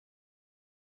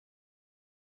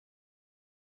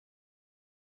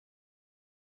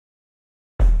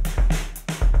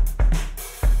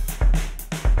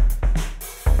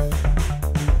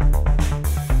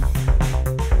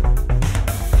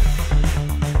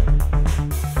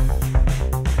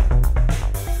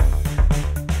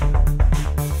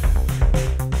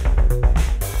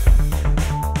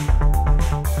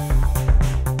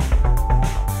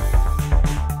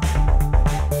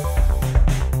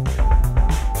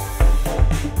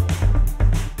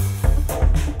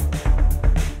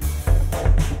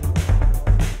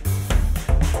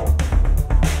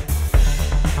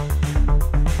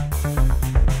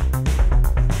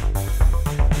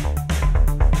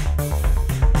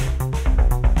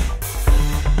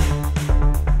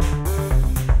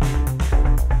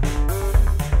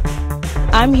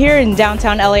I'm here in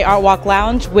downtown LA Art Walk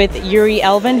Lounge with Yuri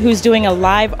Elvin, who's doing a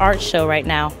live art show right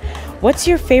now. What's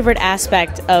your favorite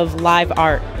aspect of live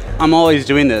art? I'm always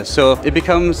doing this, so it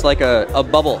becomes like a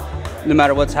bubble. No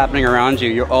matter what's happening around you,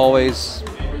 you're always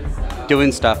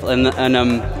doing stuff, and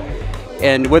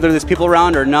whether there's people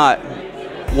around or not,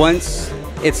 once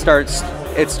it starts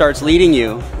leading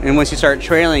you, and once you start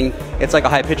trailing, it's like a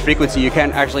high-pitched frequency. You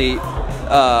can't actually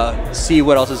see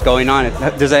what else is going on.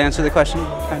 Does that answer the question?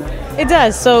 Kind of? It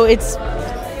does. So it's,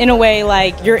 in a way,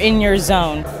 like you're in your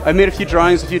zone. I made a few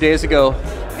drawings a few days ago,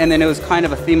 and then it was kind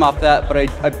of a theme off that, but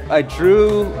I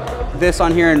drew this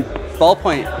on here in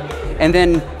ballpoint, and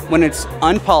then when it's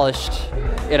unpolished,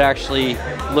 it actually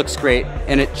looks great,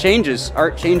 and it changes.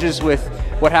 Art changes with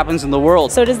what happens in the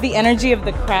world. So does the energy of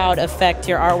the crowd affect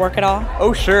your artwork at all?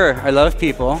 Oh, sure. I love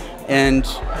people, and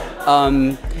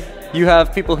you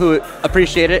have people who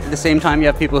appreciate it. At the same time, you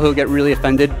have people who get really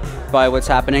offended by what's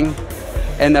happening,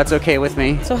 and that's okay with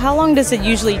me. So how long does it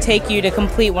usually take you to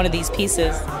complete one of these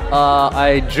pieces?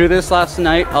 I drew this last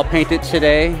night. I'll paint it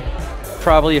today,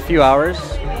 probably a few hours.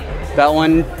 That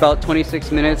one about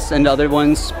 26 minutes, and the other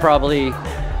ones, probably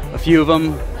a few of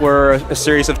them were a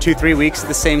series of 2-3 weeks at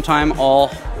the same time,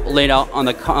 all laid out on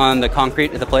the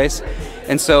concrete at the place.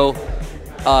 And so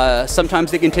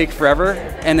sometimes they can take forever,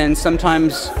 and then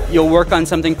sometimes you'll work on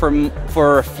something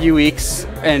for a few weeks,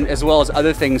 and as well as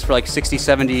other things for like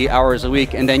 60-70 hours a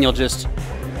week, and then you'll just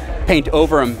paint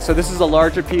over them. So this is a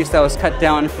larger piece that was cut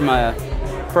down from a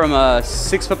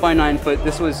 6 foot by 9 foot.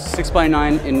 This was 6 by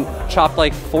 9 and chopped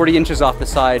like 40 inches off the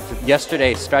side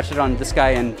yesterday. Stretched it on this guy,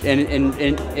 and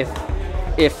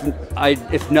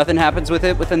if nothing happens with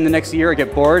it within the next year, I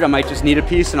get bored, I might just need a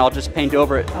piece and I'll just paint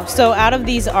over it. So out of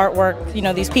these artwork, you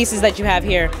know, these pieces that you have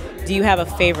here, do you have a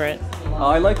favorite?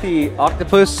 I like the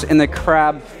octopus and the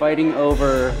crab fighting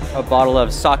over a bottle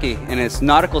of sake, and it's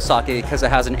nautical sake because it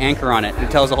has an anchor on it.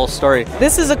 It tells the whole story.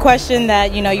 This is a question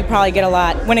that you probably get a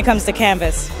lot when it comes to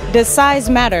canvas. Does size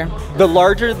matter? The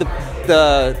larger the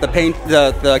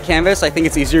canvas, I think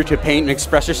it's easier to paint and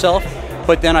express yourself.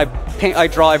 But then I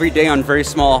draw every day on very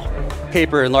small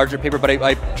paper and larger paper, but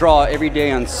I draw every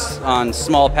day on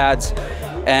small pads,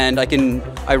 and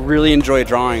I really enjoy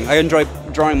drawing. I enjoy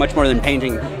drawing much more than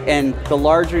painting, and the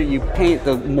larger you paint,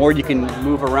 the more you can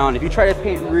move around. If you try to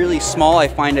paint really small, I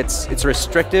find it's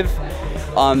restrictive,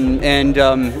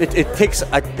 it takes a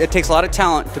lot of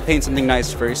talent to paint something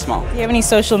nice very small. Do you have any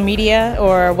social media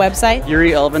or website?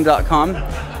 YuriElvin.com.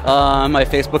 My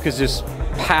Facebook is just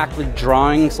packed with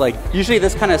drawings, like usually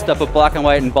this kind of stuff with black and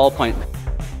white and ballpoint.